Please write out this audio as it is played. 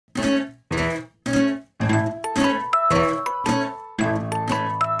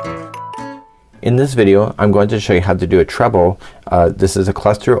In this video I'm going to show you how to do a treble. This is a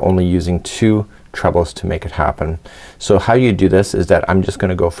cluster only using 2 trebles to make it happen. So how you do this is that I'm just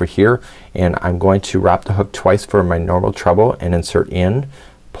gonna go for here and I'm going to wrap the hook twice for my normal treble and insert in,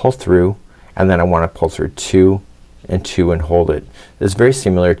 pull through, and then I wanna pull through 2 and 2 and hold it. This is very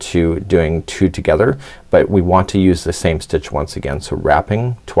similar to doing 2 together, but we want to use the same stitch once again. So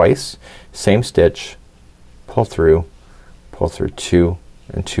wrapping twice, same stitch, pull through 2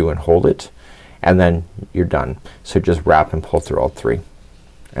 and 2 and hold it, and then you're done. So just wrap and pull through all 3,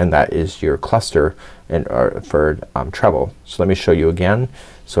 and that is your cluster and for treble. So let me show you again.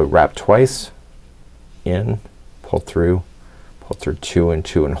 So wrap twice, in, pull through 2 and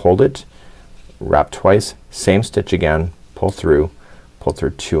 2 and hold it, wrap twice, same stitch again, pull through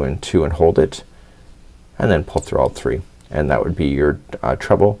 2 and 2 and hold it, and then pull through all 3, and that would be your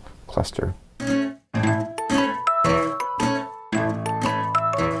treble cluster.